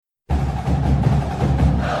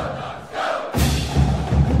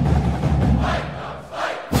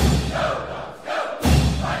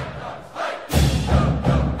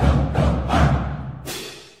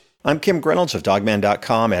I'm Kim Reynolds of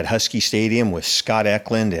Dogman.com at Husky Stadium with Scott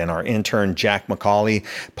Eklund and our intern Jack McCauley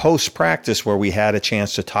post-practice, where we had a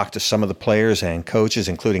chance to talk to some of the players and coaches,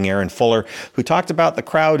 including Aaron Fuller, who talked about the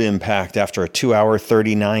crowd impact after a 2-hour,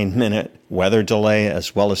 39-minute weather delay,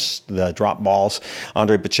 as well as the drop balls.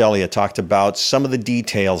 Andre Bichellia talked about some of the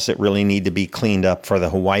details that really need to be cleaned up for the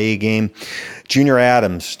Hawaii game. Junior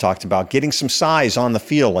Adams talked about getting some size on the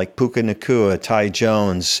field, like Puka Nacua, Ty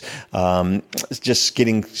Jones, just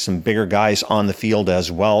getting some bigger guys on the field, as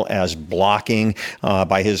well as blocking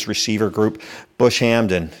by his receiver group. Bush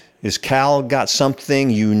Hamdan. Is Cal got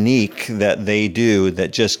something unique that they do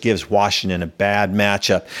that just gives Washington a bad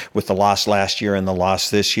matchup with the loss last year and the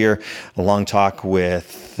loss this year? A long talk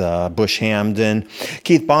with Bush Hamdan.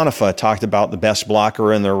 Keith Bonifa talked about the best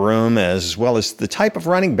blocker in the room, as well as the type of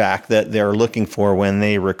running back that they're looking for when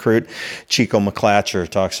they recruit. Chico McClatcher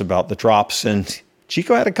talks about the drops, and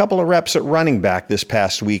Chico had a couple of reps at running back this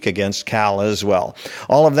past week against Cal as well.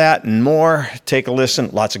 All of that and more. Take a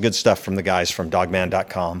listen. Lots of good stuff from the guys from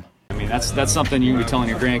Dogman.com. I mean, that's something you can be telling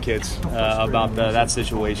your grandkids about that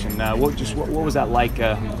situation. What was that like,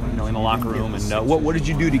 in the locker room, and what did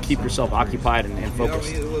you do to keep yourself occupied and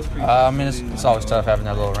focused? I mean, it's always tough having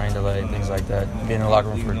that little rain delay and things like that. Being in the locker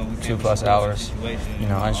room for 2+ hours,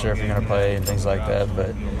 unsure if you're going to play and things like that.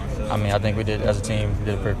 But I mean, I think we did, as a team, we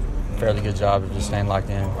did a fairly good job of just staying locked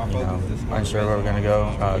in. Unsure where we're going to go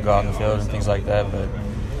out on the field and things like that, but.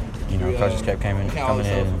 Coaches kept coming in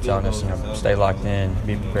and telling us, stay locked in,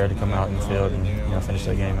 be prepared to come out in the field and, finish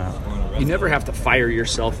the game out. You never have to fire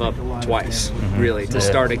yourself up twice, really, to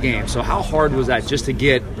start a game. So how hard was that just to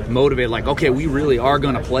get motivated, like, okay, we really are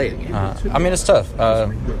going to play again? I mean, it's tough.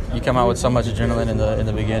 You come out with so much adrenaline in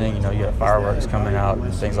the beginning. You have fireworks coming out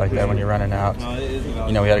and things like that when you're running out.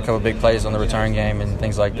 We had a couple big plays on the return game and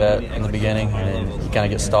things like that in the beginning, and then you kind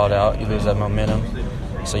of get stalled out. You lose that momentum.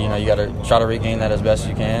 So, you got to try to regain that as best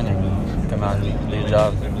you can and come out and do your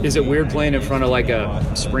job. Is it weird playing in front of like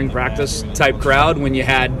a spring practice type crowd when you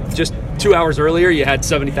had just 2 hours earlier you had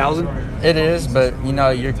 70,000? It is, but,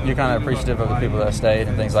 you're kind of appreciative of the people that stayed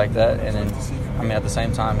and things like that. And then, I mean, at the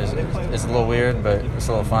same time, it's a little weird, but it's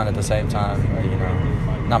a little fun at the same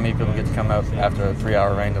time. Not many people get to come up after a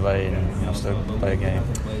 3-hour rain delay and still play a game.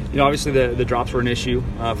 Obviously the drops were an issue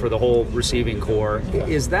for the whole receiving core.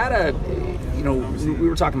 Is that we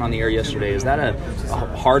were talking on the air yesterday, is that a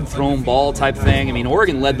hard thrown ball type thing? I mean,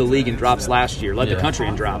 Oregon led the league in drops last year, led the country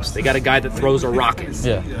in drops. They got a guy that throws a rocket.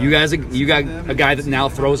 Yeah. You got a guy that now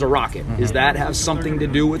throws a rocket. Mm-hmm. Does that have something to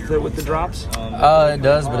do with the drops? It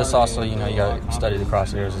does, but it's also, you got to study the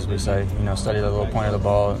crosshairs, as we say. Study the little point of the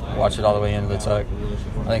ball, watch it all the way into the tuck.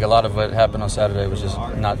 I think a lot of what happened on Saturday was just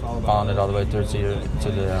not following it all the way through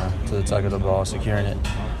to the tuck of the ball, securing it.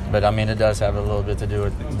 But, I mean, it does have a little bit to do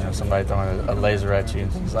with somebody throwing a laser at you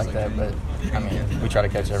and things like that. But, I mean, we try to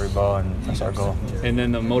catch every ball, and that's our goal. And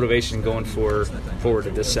then the motivation going forward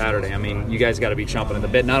to this Saturday. I mean, you guys got to be chomping at the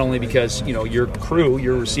bit, not only because, your crew,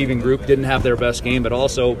 your receiving group didn't have their best game, but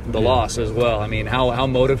also the loss as well. I mean, how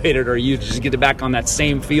motivated are you to just get back on that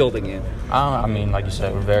same field again? I mean, like you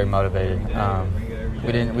said, we're very motivated.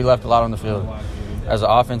 We left a lot on the field. As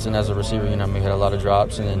an offense and as a receiver, we had a lot of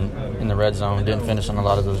drops, and then in the red zone, we didn't finish on a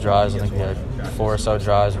lot of those drives. I think we had 4 or so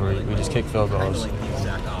drives where we just kicked field goals.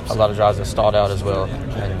 A lot of drives that stalled out as well,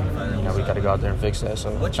 and we got to go out there and fix that.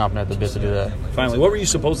 So we're chomping at the bit to do that. Finally, what were you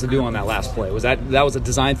supposed to do on that last play? Was that was a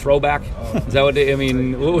design throwback? Is that what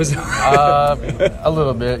what was? A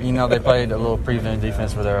little bit. They played a little prevent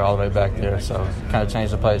defense where they were all the way back there, so kind of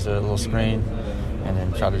changed the play to a little screen, and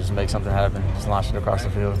then try to just make something happen, just launch it across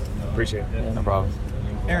the field. Appreciate it. Yeah, no problem.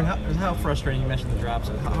 Aaron, how frustrating, you mentioned the drops,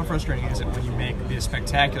 how frustrating is it when you make these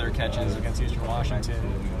spectacular catches against Eastern Washington,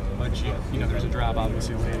 but there's a drop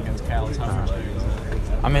obviously late against Cal? How frustrating is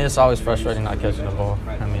that? I mean, it's always frustrating not catching the ball.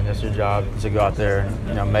 I mean, it's your job to go out there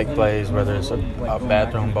and make plays, whether it's a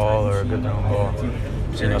bad thrown ball or a good thrown ball.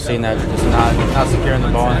 So, seeing that just not securing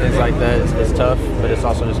the ball and things like that is tough, but it's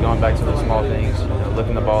also just going back to the small things,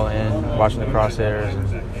 looking the ball in, watching the crosshairs,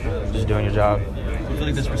 and just doing your job. Do you feel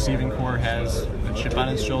like this receiving core has a chip on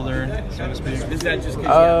its shoulder, so to speak? Is that just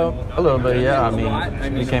a little bit, yeah. I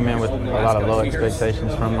mean, we came in with a lot of low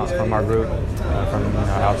expectations from our group, from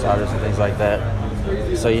outsiders and things like that.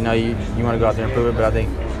 So you want to go out there and prove it, but I think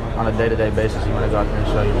on a day-to-day basis you want to go out there and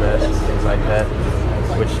show your best and things like that,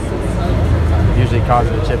 which usually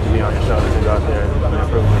causes a chip to be on your shoulder to go out there and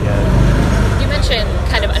prove what you have. You mentioned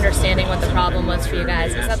kind of understanding what the problem was for you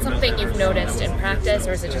guys. Is that something you've noticed in practice,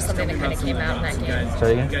 or is it just something that kind of came out in that game?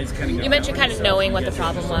 Say again? You mentioned kind of knowing what the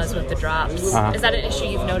problem was with the drops. Is that an issue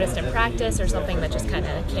you've noticed in practice, or something that just kind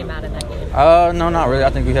of came out in that game? No, not really. I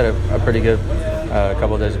think we had a pretty good a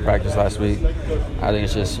couple of days of practice last week. I think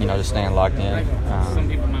it's just just staying locked in.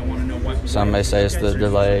 Some may say it's the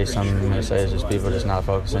delay. Some may say it's just people just not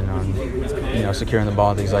focusing on securing the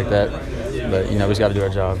ball and things like that. But we just got to do our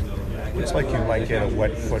job. Looks like you might get a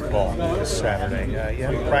wet football this Saturday. You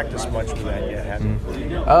haven't practiced much with that yet, have you?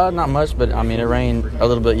 Not much, but it rained a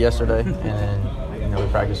little bit yesterday, and then we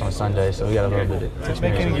practiced on Sunday, so we got a little bit of experience. Does it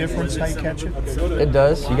make any difference how you catch it? It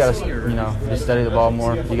does. You got to just steady the ball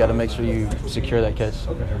more. You got to make sure you secure that catch.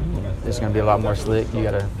 It's going to be a lot more slick. You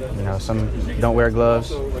got to some don't wear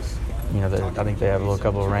gloves. I think they have a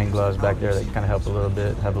couple of rain gloves back there that kind of help a little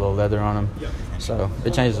bit, have a little leather on them. So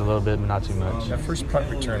it changes a little bit, but not too much. That first punt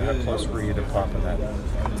return, how close were you to popping that?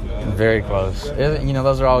 Very close.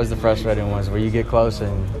 Those are always the frustrating ones where you get close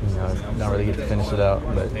and don't really get to finish it out,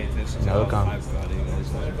 but it'll come.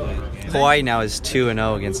 Hawaii now is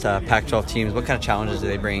 2-0 against Pac-12 teams. What kind of challenges do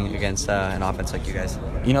they bring against an offense like you guys?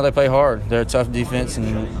 They play hard. They're a tough defense,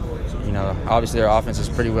 and obviously their offense is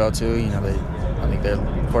pretty well too. I think their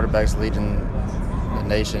quarterback's leading the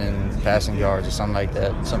nation in passing yards or something like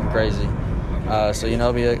that, something crazy. So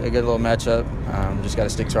it'll be a good little matchup. Just got to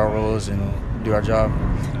stick to our rules and do our job.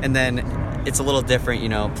 And then it's a little different,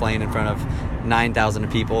 playing in front of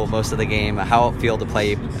 9,000 people most of the game. How it feel to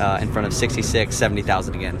play in front of 66,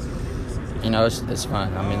 70,000 again? It's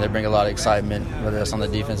fun. They bring a lot of excitement, whether that's on the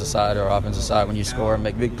defensive side or offensive side when you score and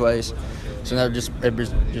make big plays. So it just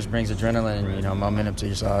brings adrenaline and momentum to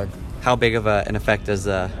your side. How big of an effect does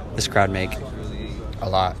this crowd make? A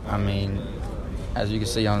lot. As you can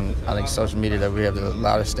see on social media, that we have the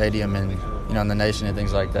loudest stadium in in the nation and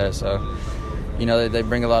things like that. So they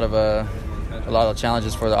bring a lot of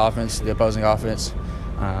challenges for the offense, the opposing offense.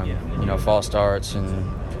 False starts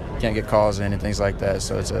and can't get calls in and things like that.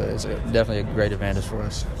 So it's definitely a great advantage for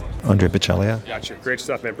us. Andre Biceglia. Gotcha. Great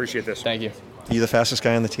stuff, man. Appreciate this. Thank you. You the fastest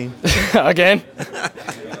guy on the team? Again?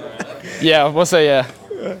 Yeah, we'll say yeah.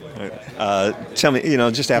 Tell me,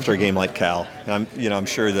 just after a game like Cal, I'm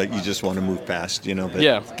sure that you just want to move past, but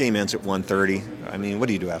yeah. Game ends at 1:30. What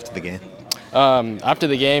do you do after the game? After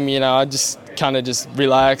the game, I just kind of just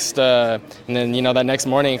relaxed, and then that next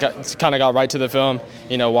morning, kind of got right to the film.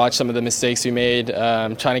 Watch some of the mistakes we made,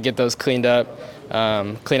 trying to get those cleaned up,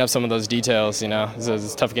 clean up some of those details. It's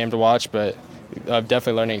a tough game to watch, but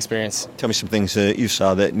definitely learning experience. Tell me some things that you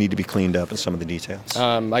saw that need to be cleaned up in some of the details.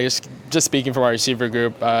 I guess just speaking from our receiver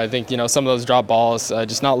group, I think some of those drop balls,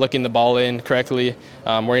 just not looking the ball in correctly,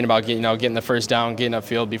 worrying about getting the first down, getting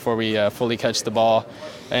upfield before we fully catch the ball,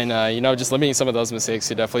 and just limiting some of those mistakes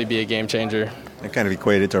could definitely be a game changer. I kind of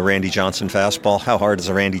equated to a Randy Johnson fastball. How hard is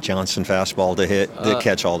a Randy Johnson fastball to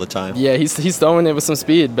catch all the time? Yeah, he's throwing it with some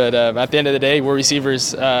speed, but at the end of the day, we're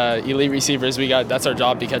receivers, elite receivers. That's our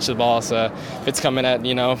job to catch the ball. So if it's coming at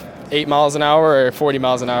 8 miles an hour or 40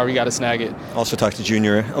 miles an hour, we got to snag it. Also talked to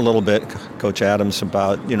Junior a little bit, Coach Adams,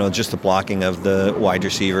 about just the blocking of the wide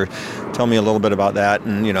receiver. Tell me a little bit about that,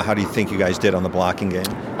 and how do you think you guys did on the blocking game?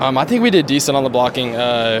 I think we did decent on the blocking.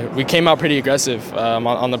 We came out pretty aggressive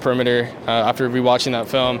on the perimeter after rewatching that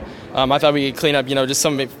film. I thought we could clean up, just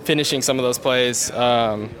finishing some of those plays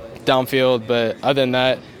downfield, but other than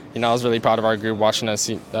that, I was really proud of our group watching us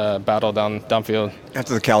battle downfield.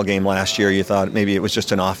 After the Cal game last year, you thought maybe it was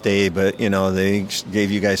just an off day, but they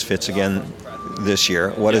gave you guys fits again this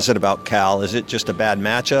year. What is it about Cal? Is it just a bad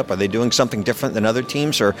matchup? Are they doing something different than other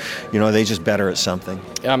teams, or are they just better at something?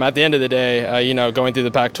 At the end of the day, going through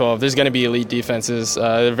the Pac-12, there's going to be elite defenses.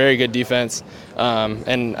 They're very good defense,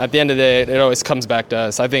 and at the end of the day, it always comes back to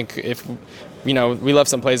us. I think if we left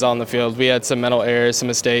some plays on the field. We had some mental errors, some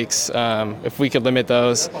mistakes. If we could limit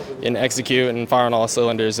those and execute and fire on all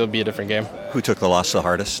cylinders, it'll be a different game. Who took the loss the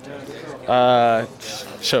hardest?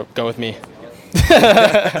 Sure, go with me.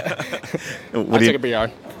 I took it pretty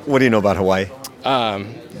hard. What do you know about Hawaii?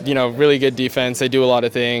 Really good defense. They do a lot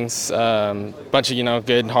of things. Bunch of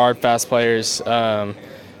good, hard, fast players. But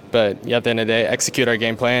at the end of the day, execute our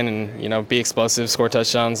game plan and be explosive, score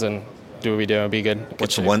touchdowns, and do what we do and be good.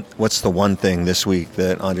 What's the one thing this week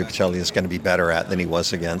that Andre Biceglia is going to be better at than he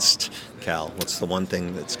was against Cal? What's the one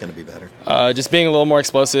thing that's going to be better? Just being a little more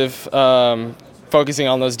explosive, focusing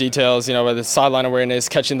on those details, whether it's sideline awareness,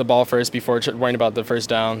 catching the ball first before worrying about the first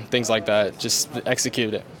down, things like that. Just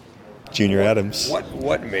execute it. Junior Adams.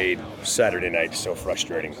 What made Saturday night so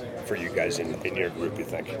frustrating for you guys in your group, you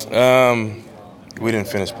think? We didn't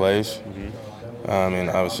finish plays. And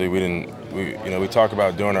obviously we talk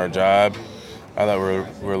about doing our job. I thought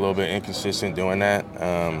we're a little bit inconsistent doing that,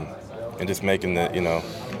 and just making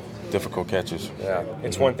the difficult catches. Yeah,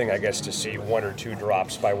 it's one thing, I guess, to see one or two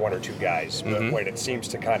drops by one or two guys, but when it seems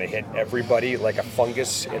to kind of hit everybody like a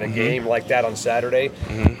fungus in a game like that on Saturday,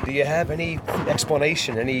 do you have any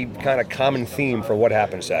explanation, any kind of common theme for what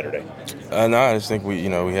happened Saturday? No, I just think we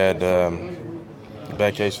had a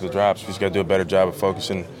bad case of the drops. We just got to do a better job of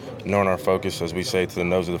focusing, knowing our focus, as we say, to the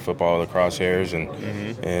nose of the football, the crosshairs, and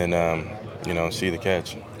see the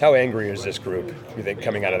catch. How angry is this group, you think,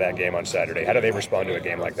 coming out of that game on Saturday? How do they respond to a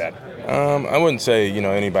game like that? I wouldn't say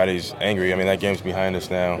anybody's angry. I mean, that game's behind us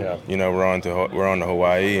now. Yeah. We're on to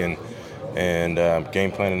Hawaii and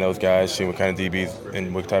game planning those guys, seeing what kind of DBs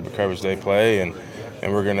and what type of coverage they play, and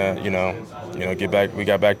we're gonna get back. We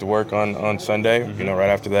got back to work on Sunday. Right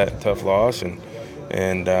after that tough loss,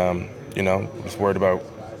 and just worried about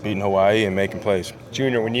beating Hawaii and making plays.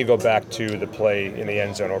 Junior, when you go back to the play in the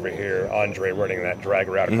end zone over here, Andre running that drag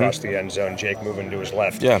route across the end zone, Jake moving to his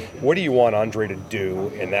left. Yeah. What do you want Andre to do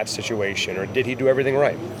in that situation, or did he do everything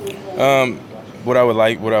right? What I would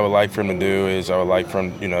like for him to do is I would like for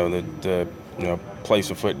him, the place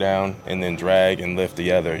a foot down and then drag and lift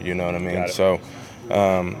the other. You know what I mean? So,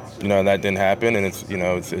 that didn't happen, and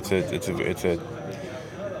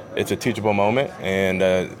it's a teachable moment, and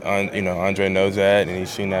Andre knows that, and he's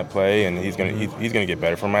seen that play, and he's gonna get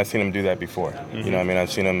better from him. I've seen him do that before.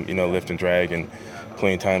 I've seen him lift and drag and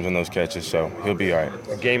clean times on those catches, so he'll be all right.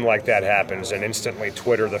 A game like that happens, and instantly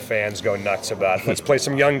Twitter, the fans go nuts about, let's play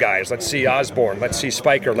some young guys, let's see Osborne, let's see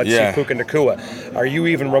Spiker, let's see Puka Nacua. Are you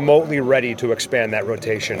even remotely ready to expand that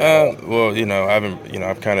rotation? Well, I haven't,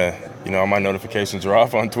 I've kind of, all my notifications are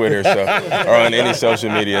off on Twitter, so or on any social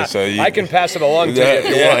media. So I can pass it along to you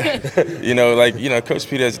if you want. Coach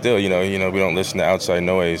Pete has still, we don't listen to outside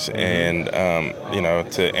noise, and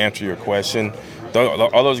to answer your question,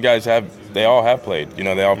 all those guys they all have played.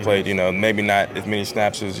 They all played. Maybe not as many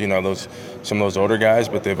snaps as some of those older guys,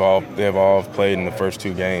 but they've all played in the first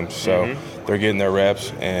two games. So they're getting their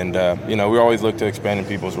reps, and we always look to expanding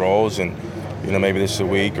people's roles, and maybe this is a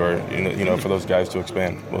week, or for those guys to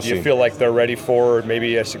expand. We'll see. Do you feel like they're ready for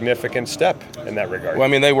maybe a significant step in that regard? Well,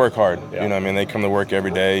 I mean, they work hard. Yeah. They come to work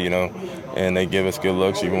every day. And they give us good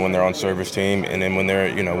looks, even when they're on service team, and then when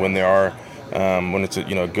it's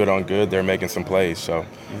good on good, they're making some plays. So,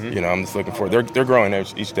 I'm just looking forward. They're growing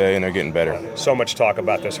each day, and they're getting better. So much talk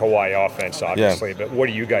about this Hawaii offense, obviously, but what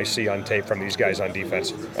do you guys see on tape from these guys on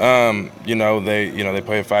defense? They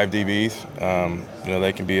play 5 DBs.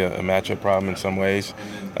 They can be a matchup problem in some ways.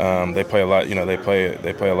 They play a lot. They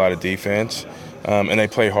play a lot of defense, and they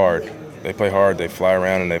play hard. They play hard. They fly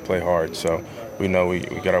around and they play hard. So we know we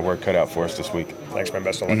got our work cut out for us this week. Thanks, man.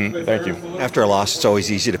 Best of luck. Thank you. After a loss, it's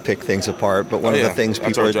always easy to pick things apart, but one of the things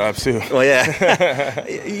people... That's our job, too. Well, yeah.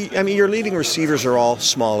 I mean, your leading receivers are all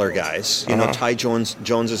smaller guys. Ty Jones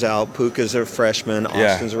is out, Puka's a freshman,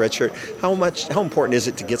 Austin's a redshirt. How important is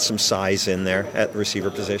it to get some size in there at the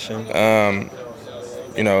receiver position?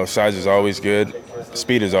 Size is always good.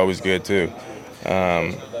 Speed is always good, too.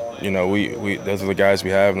 We those are the guys we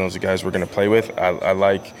have, and those are the guys we're going to play with. I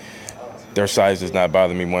like... Their size does not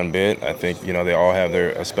bother me one bit. I think, they all have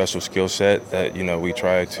a special skill set that, we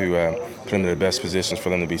try to put them in the best positions for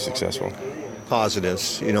them to be successful.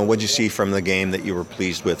 Positives. What did you see from the game that you were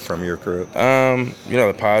pleased with from your group?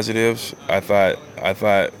 The positives, I thought, if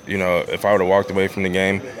I would have walked away from the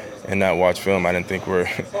game and not watched film, I didn't think we're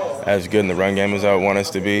as good in the run game as I would want us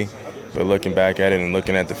to be. But looking back at it and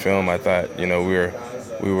looking at the film, I thought,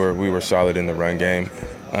 we were solid in the run game.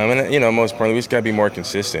 Most importantly, we just got to be more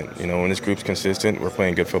consistent. When this group's consistent, we're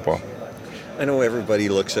playing good football. I know everybody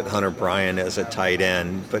looks at Hunter Bryant as a tight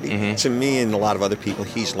end, but to me and a lot of other people,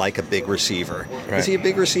 he's like a big receiver. Right. Is he a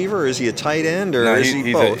big receiver, or is he a tight end, or is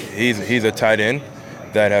he both? He's a tight end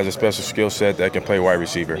that has a special skill set that can play wide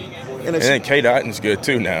receiver. And then K. Dotton's good,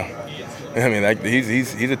 too, now. I mean,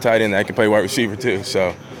 he's a tight end that can play wide receiver, too,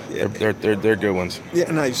 so... They're good ones. Yeah,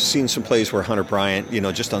 and I've seen some plays where Hunter Bryant,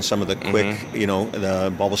 just on some of the quick,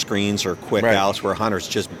 the bubble screens or quick outs where Hunter's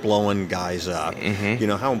just blowing guys up.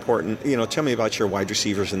 How important, tell me about your wide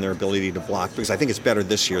receivers and their ability to block, because I think it's better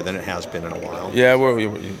this year than it has been in a while. Yeah,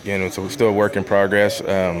 so we're still a work in progress.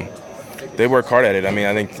 They work hard at it. I mean,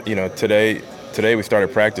 I think, today we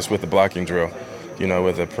started practice with the blocking drill,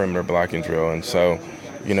 with a perimeter blocking drill, and so...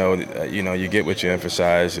 you get what you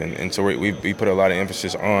emphasize, and so we put a lot of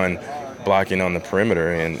emphasis on blocking on the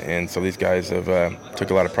perimeter, and so these guys have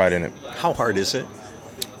took a lot of pride in it. How hard is it?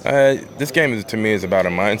 This game to me is about a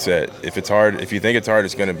mindset. If it's hard, if you think it's hard,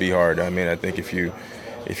 it's going to be hard. I mean, I think if you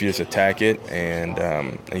just attack it and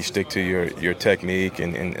you stick to your technique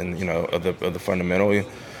and of the fundamental, you're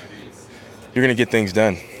going to get things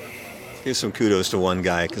done. Here's some kudos to one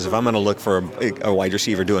guy, because if I'm going to look for a wide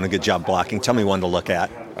receiver doing a good job blocking, tell me one to look at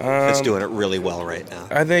that's doing it really well right now.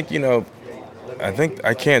 I think,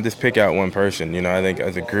 I can't just pick out one person. I think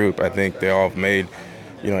as a group, I think they all have made,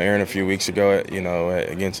 Aaron a few weeks ago,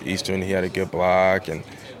 against Eastern, he had a good block. And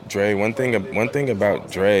Dre, one thing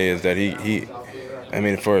about Dre is that he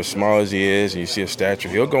for as small as he is, and you see his stature,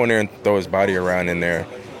 he'll go in there and throw his body around in there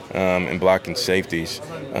and blocking safeties.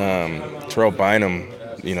 Terrell Bynum,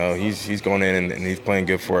 he's going in and he's playing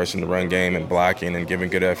good for us in the run game and blocking and giving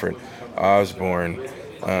good effort. Osborne,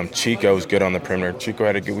 Chico's good on the perimeter. Chico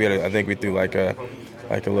had I think we threw like a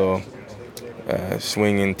little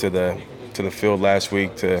swing into the field last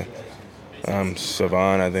week to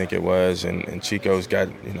Savon, I think it was, and Chico's got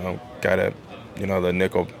the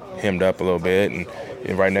nickel hemmed up a little bit, and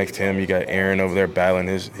right next to him you got Aaron over there battling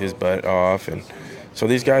his butt off, and so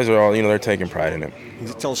these guys are all, they're taking pride in it.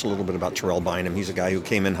 Tell us a little bit about Terrell Bynum. He's a guy who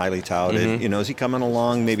came in highly touted. Mm-hmm. Is he coming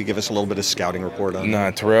along? Maybe give us a little bit of scouting report on him.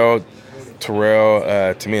 Nah, Terrell, to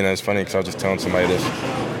me, and it's funny because I was just telling somebody this.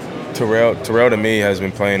 Terrell to me has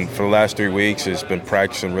been playing for the last 3 weeks. Has been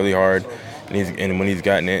practicing really hard, and when he's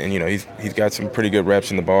gotten in, and he's got some pretty good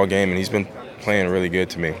reps in the ball game, and he's been playing really good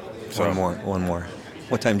to me. So. One more.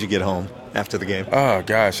 What time did you get home after the game? Oh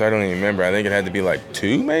gosh, I don't even remember. I think it had to be like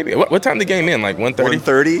 2 maybe. What time did the game end? Like 1:30?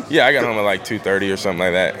 1:30? Yeah, I got home at like 2:30 or something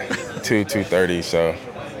like that. 2:30. So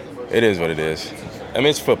it is what it is.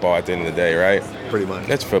 It's football at the end of the day, right? Pretty much.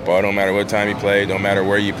 It's football. It don't matter what time you play. Don't matter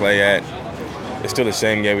where you play at. It's still the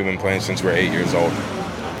same game we've been playing since we're 8 years old,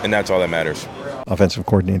 and that's all that matters. Offensive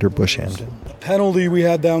coordinator Bush Hamdan. The penalty we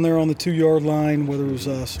had down there on the 2-yard line, whether it was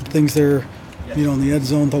some things there, in the end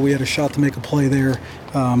zone, thought we had a shot to make a play there.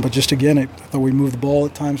 But just again, I thought we moved the ball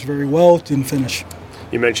at times very well. It didn't finish.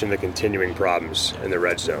 You mentioned the continuing problems in the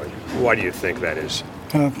red zone. Why do you think that is?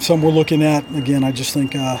 Some we're looking at. Again, I just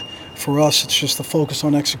think for us, it's just the focus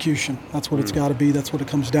on execution. That's what it's got to be. That's what it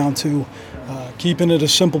comes down to. Keeping it a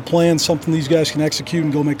simple plan, something these guys can execute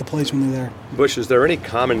and go make the plays when they're there. Bush, is there any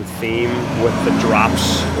common theme with the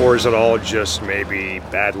drops, or is it all just maybe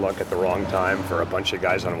bad luck at the wrong time for a bunch of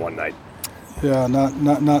guys on one night? Yeah,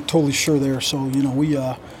 not totally sure there. So,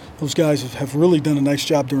 those guys have really done a nice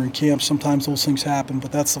job during camp. Sometimes those things happen,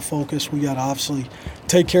 but that's the focus. We got to obviously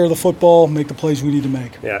take care of the football, make the plays we need to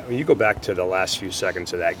make. Yeah, you go back to the last few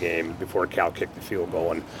seconds of that game before Cal kicked the field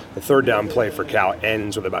goal, and the third down play for Cal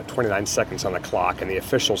ends with about 29 seconds on the clock, and the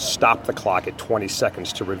officials stop the clock at 20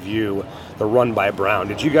 seconds to review the run by Brown.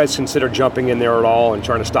 Did you guys consider jumping in there at all and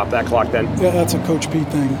trying to stop that clock then? Yeah, that's a Coach Pete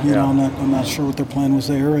thing. I'm not sure what their plan was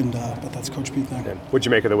there, but that's Coach Pete thing. What'd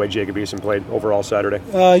you make of the way Jacob Eason played overall Saturday?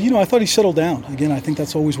 I thought he settled down. Again, I think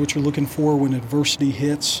that's always what you're looking for when adversity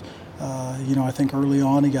hits. I think early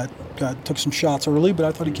on he took some shots early, but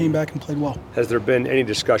I thought he came back and played well. Has there been any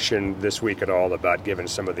discussion this week at all about giving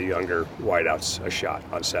some of the younger wideouts a shot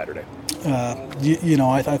on Saturday?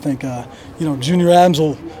 I think Junior Adams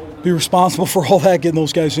will be responsible for all that, getting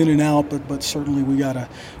those guys in and out. But certainly we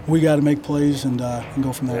gotta make plays and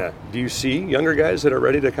go from there. Yeah. Do you see younger guys that are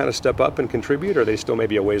ready to kind of step up and contribute, or are they still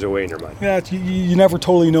maybe a ways away in your mind? Yeah, you never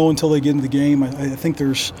totally know until they get into the game. I think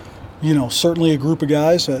there's certainly a group of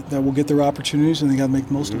guys that will get their opportunities, and they got to make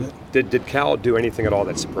the most of it. Did Cal do anything at all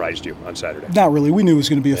that surprised you on Saturday? Not really. We knew it was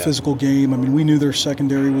going to be a physical game. I mean, we knew their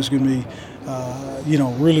secondary was going to be,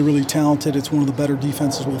 really, really talented. It's one of the better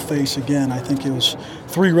defenses we'll face. Again, I think it was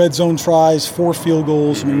 3 red zone tries, 4 field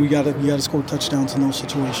goals. I mean, you got to score touchdowns in those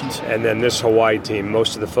situations. And then this Hawaii team,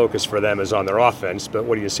 most of the focus for them is on their offense. But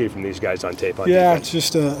what do you see from these guys on tape on defense? It's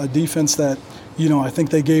just a defense that, I think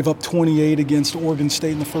they gave up 28 against Oregon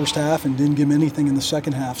State in the first half and didn't give them anything in the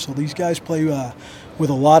second half. So these guys play with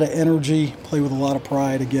a lot of energy, play with a lot of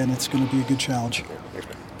pride. Again, it's going to be a good challenge.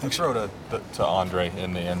 Thanks. Throw to Andre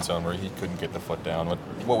in the end zone where he couldn't get the foot down.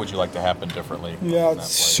 What would you like to happen differently? Yeah, it's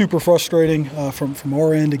super frustrating from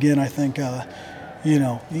our end. Again, I think,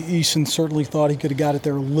 Eason certainly thought he could have got it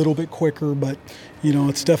there a little bit quicker, but,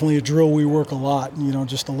 it's definitely a drill we work a lot.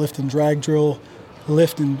 Just a lift and drag drill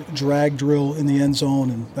in the end zone,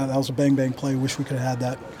 and that was a bang play. Wish we could have had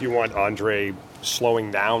that. Do you want Andre slowing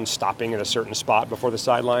down, stopping in a certain spot before the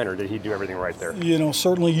sideline, or did he do everything right there?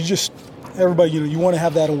 Certainly everybody, you want to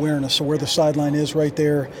have that awareness. So where the sideline is right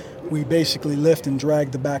there, we basically lift and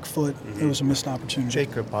drag the back foot. It was a missed opportunity.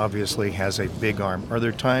 Jacob obviously has a big arm. Are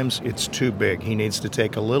there times it's too big? He needs to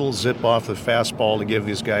take a little zip off the fastball to give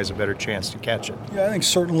these guys a better chance to catch it. Yeah, I think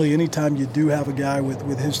certainly anytime you do have a guy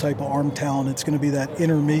with his type of arm talent, it's going to be that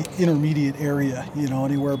intermediate area,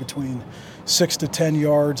 anywhere between 6 to 10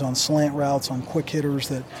 yards on slant routes, on quick hitters,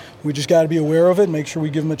 that we just got to be aware of it and make sure we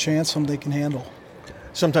give them a chance, something they can handle.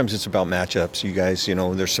 Sometimes it's about matchups. You guys,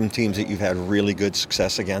 there's some teams that you've had really good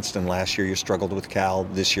success against, and last year you struggled with Cal.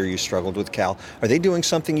 This year you struggled with Cal. Are they doing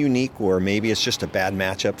something unique, or maybe it's just a bad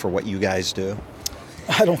matchup for what you guys do?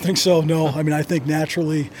 I don't think so, no. I mean, I think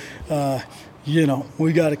naturally,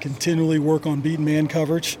 we got to continually work on beating man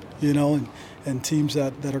coverage, and teams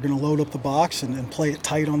that are going to load up the box and play it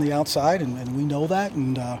tight on the outside, and we know that,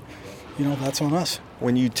 and, that's on us.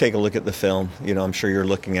 When you take a look at the film, I'm sure you're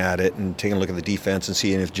looking at it and taking a look at the defense and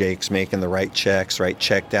seeing if Jake's making the right checks, right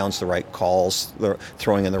check downs, the right calls,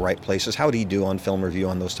 throwing in the right places. How do you do on film review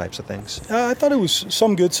on those types of things? I thought it was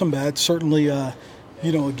some good, some bad. Certainly,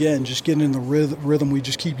 again, just getting in the rhythm. We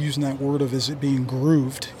just keep using that word of is it being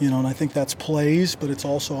grooved, and I think that's plays, but it's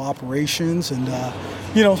also operations. And,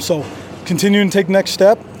 so continuing to take the next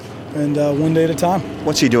step. And one day at a time.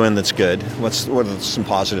 What's he doing that's good? What are some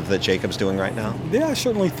positive that Jacob's doing right now? Yeah, I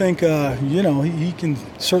certainly think, he can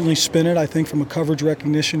certainly spin it. I think from a coverage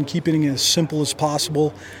recognition, keeping it as simple as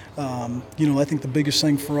possible. I think the biggest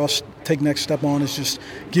thing for us to take next step on is just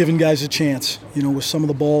giving guys a chance. With some of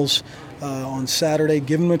the balls on Saturday,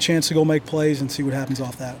 give them a chance to go make plays and see what happens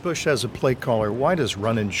off that. Bush, as a play caller, why does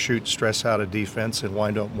run and shoot stress out a defense, and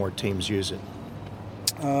why don't more teams use it?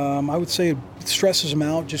 I would say it stresses them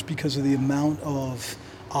out just because of the amount of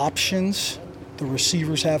options the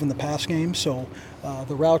receivers have in the pass game. So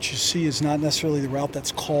the route you see is not necessarily the route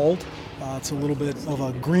that's called. It's a little bit of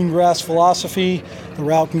a green grass philosophy. The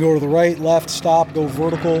route can go to the right, left, stop, go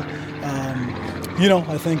vertical.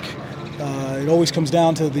 I think it always comes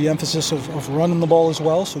down to the emphasis of running the ball as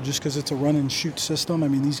well. So just because it's a run and shoot system, I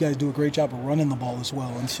mean, these guys do a great job of running the ball as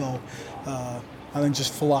well. And so I think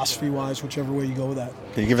just philosophy-wise, whichever way you go with that.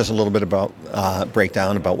 Can you give us a little bit about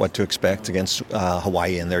breakdown about what to expect against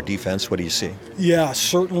Hawaii and their defense? What do you see? Yeah,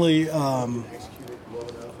 certainly a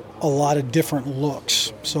lot of different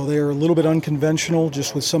looks. So they're a little bit unconventional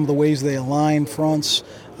just with some of the ways they align fronts.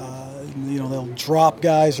 They'll drop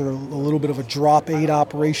guys or a little bit of a drop 8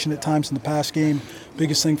 operation at times in the pass game.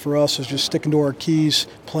 Biggest thing for us is just sticking to our keys,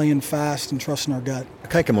 playing fast, and trusting our gut.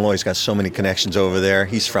 Kaika Malloy's got so many connections over there.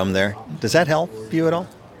 He's from there. Does that help you at all?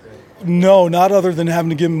 No, not other than having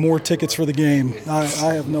to give him more tickets for the game. I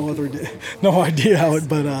have no idea how it,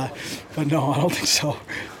 but no, I don't think so.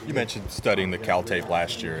 You mentioned studying the Cal tape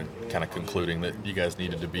last year and kind of concluding that you guys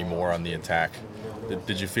needed to be more on the attack.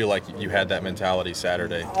 Did you feel like you had that mentality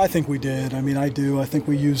Saturday? I think we did. I mean, I do. I think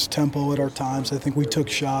we used tempo at our times. I think we took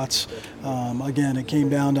shots. Again, it came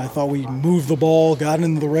down to I thought we moved the ball, got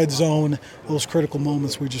into the red zone. Those critical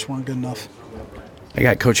moments, we just weren't good enough. I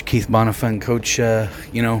got Coach Keith Bonifant. Coach,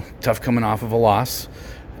 tough coming off of a loss.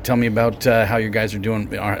 Tell me about how your guys are doing,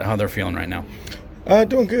 how they're feeling right now.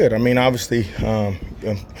 Doing good. I mean, obviously,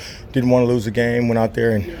 didn't want to lose the game. Went out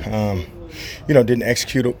there and, didn't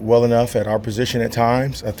execute well enough at our position at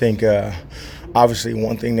times. I think, obviously,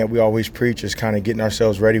 one thing that we always preach is kind of getting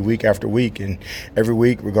ourselves ready week after week. And every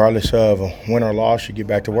week, regardless of win or loss, you get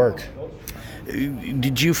back to work.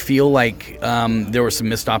 Did you feel like there were some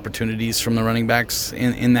missed opportunities from the running backs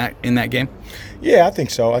in that game? Yeah, I think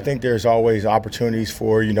so. I think there's always opportunities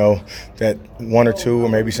for, that 1 or 2 or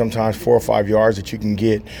maybe sometimes 4 or 5 yards that you can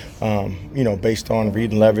get, based on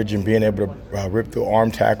reading leverage and being able to rip through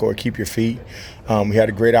arm tackle or keep your feet. We had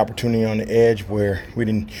a great opportunity on the edge where we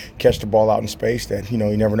didn't catch the ball out in space that, you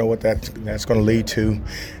never know what that's going to lead to.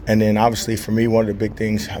 And then obviously for me, one of the big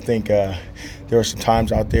things, I think there were some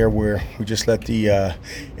times out there where we just let the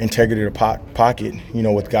integrity of the pocket,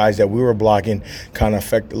 with guys that we were blocking kind of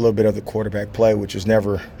affect a little bit of the quarterback play, which is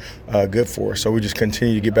never good for us. So we just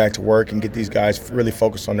continue to get back to work and get these guys really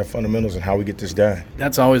focused on their fundamentals and how we get this done.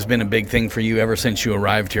 That's always been a big thing for you ever since you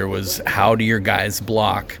arrived here was how do your guys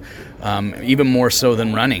block? Even more so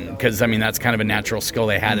than running, because that's kind of a natural skill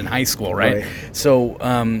they had in high school, right? So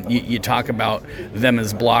you talk about them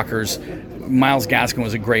as blockers. Myles Gaskin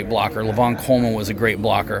was a great blocker. Levon Coleman was a great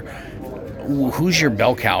blocker. Who's your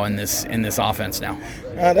bell cow in this offense now?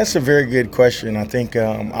 That's a very good question. I think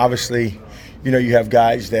obviously, you have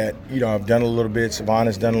guys that, have done a little bit.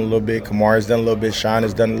 Savannah's done a little bit. Kamara's done a little bit. Sean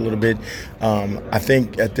has done a little bit. I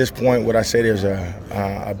think at this point, what I say there's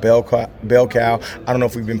a bell cow. I don't know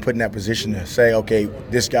if we've been put in that position to say, okay,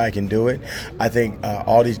 this guy can do it. I think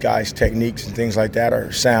all these guys' techniques and things like that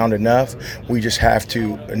are sound enough. We just have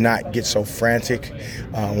to not get so frantic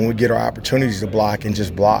when we get our opportunities to block and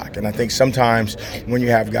just block. And I think sometimes when you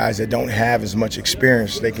have guys that don't have as much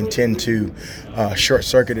experience, they can tend to short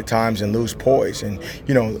circuit at times and lose points. poise. And,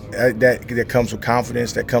 you know, that comes with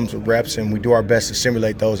confidence, that comes with reps, and we do our best to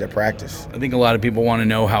simulate those at practice. I think a lot of people want to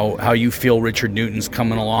know how you feel Richard Newton's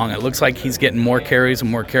coming along. It looks like he's getting more carries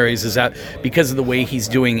and more carries. Is that because of the way he's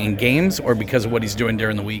doing in games or because of what he's doing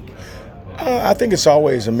during the week? I think it's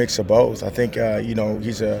always a mix of both. I think you know,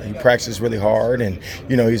 he practices really hard, and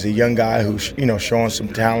you know, he's a young guy who's, you know, showing some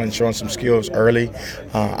talent, showing some skills early.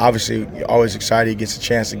 Obviously, always excited he gets a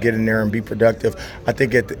chance to get in there and be productive. I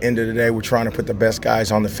think at the end of the day, we're trying to put the best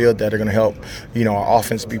guys on the field that are going to help, you know, our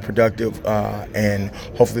offense be productive and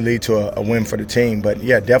hopefully lead to a win for the team. But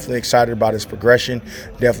yeah, definitely excited about his progression.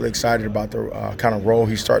 Definitely excited about the kind of role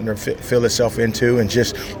he's starting to fill himself into, and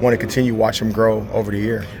just want to continue watching him grow over the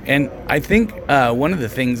year. And I think one of the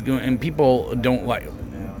things, and people don't like,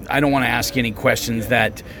 I don't want to ask you any questions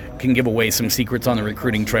that can give away some secrets on the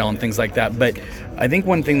recruiting trail and things like that, but I think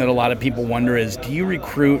one thing that a lot of people wonder is, do you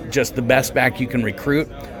recruit just the best back you can recruit,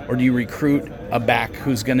 or do you recruit a back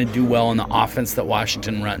who's going to do well in the offense that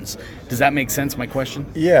Washington runs? Does that make sense, my question?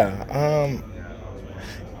 Yeah,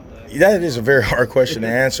 that is a very hard question to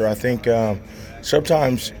answer. I think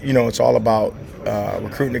sometimes, you know, it's all about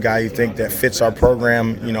recruiting a guy you think that fits our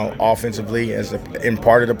program, you know, offensively in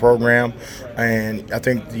part of the program. And I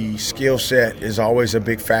think the skill set is always a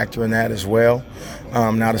big factor in that as well.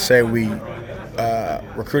 Now, to say we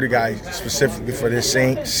recruit a guy specifically for this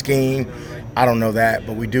scheme, I don't know that,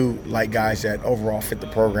 but we do like guys that overall fit the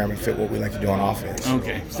program and fit what we like to do on offense.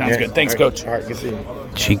 Okay, sounds good. Thanks, Coach. All right, good to see you.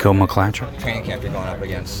 Chico McClatcher. Training camp, you're going up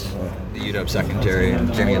against the UW secondary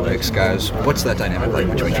and Jimmy Lake's guys. What's that dynamic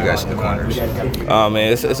like between you guys and the corners?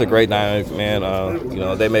 Man, it's a great dynamic, man. You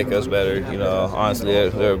know, they make us better. You know, honestly,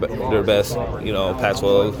 they're best, you know,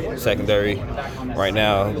 Pac-12 secondary right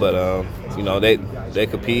now. But you know, they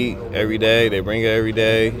compete every day. They bring it every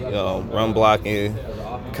day. You know, run blocking,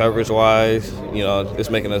 coverage-wise, you know, it's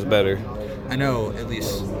making us better. I know, at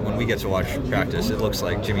least when we get to watch practice, it looks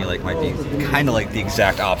like Jimmy Lake might be kind of like the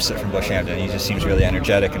exact opposite from Bush Hampton. He just seems really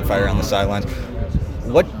energetic and fire on the sidelines.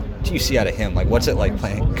 What do you see out of him? Like, what's it like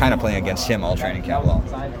playing against him all training camp long?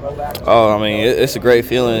 Oh, I mean, it's a great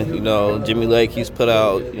feeling. You know, Jimmy Lake, he's put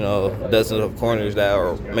out, you know, dozens of corners that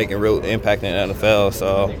are making real impact in the NFL.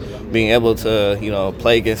 So being able to, you know,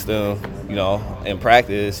 play against them, you know, in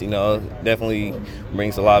practice, you know, definitely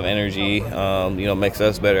brings a lot of energy, you know, makes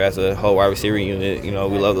us better as a whole wide receiver unit. You know,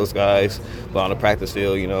 we love those guys, but on the practice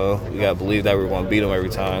field, you know, we got to believe that we're going to beat them every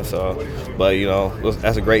time. So, but, you know,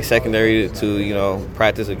 that's a great secondary to, you know,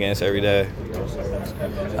 practice against every day.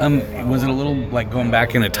 Was it a little like going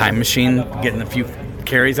back in a time machine, getting a few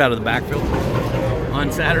carries out of the backfield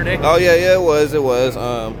on Saturday? Oh, yeah, it was.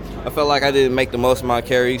 I felt like I didn't make the most of my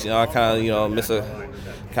carries. You know, I kind of, you know, missed on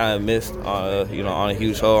you know, on a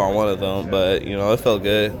huge hole on one of them, but you know, it felt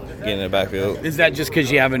good getting in the backfield. Is that just because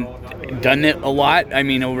you haven't done it a lot? I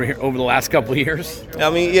mean, over the last couple of years. I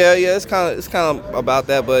mean, yeah, it's kind of about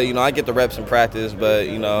that, but you know, I get the reps in practice, but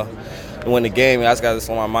you know, when the game, I just got to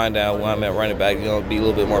slow my mind down when I'm at running back. You know, be a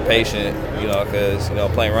little bit more patient. You know, because you know,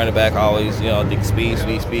 playing running back, I always, you know, think speed,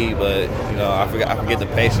 but you know, I forget the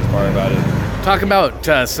patience part about it. Talk about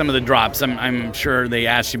some of the drops. I'm sure they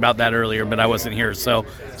asked you about that earlier, but I wasn't here. So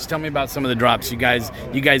just tell me about some of the drops. You guys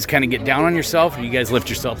kind of get down on yourself, or you guys lift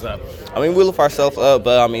yourselves up? I mean, we lift ourselves up,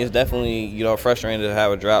 but I mean, it's definitely, you know, frustrating to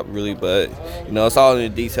have a drop, really. But you know, it's all in the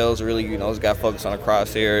details, really. You know, just got to focus on the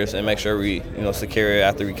crosshairs and make sure we, you know, secure it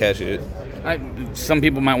after we catch it. Some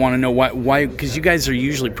people might want to know why, because you guys are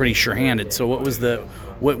usually pretty sure-handed. So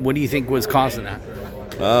what do you think was causing that?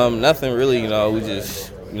 Nothing really. You know, we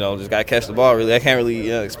just got to catch the ball, really. I can't really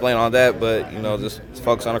explain all that, but, you know, just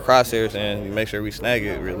focus on the crosshairs and make sure we snag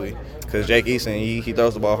it, really. Because Jake Easton, he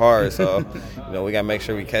throws the ball hard, so, you know, we got to make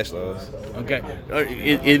sure we catch those.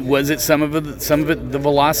 Okay. Was it some of it the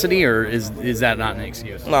velocity, or is that not an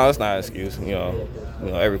excuse? No, it's not an excuse. You know,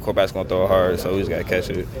 every quarterback's going to throw it hard, so we just got to catch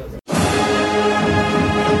it.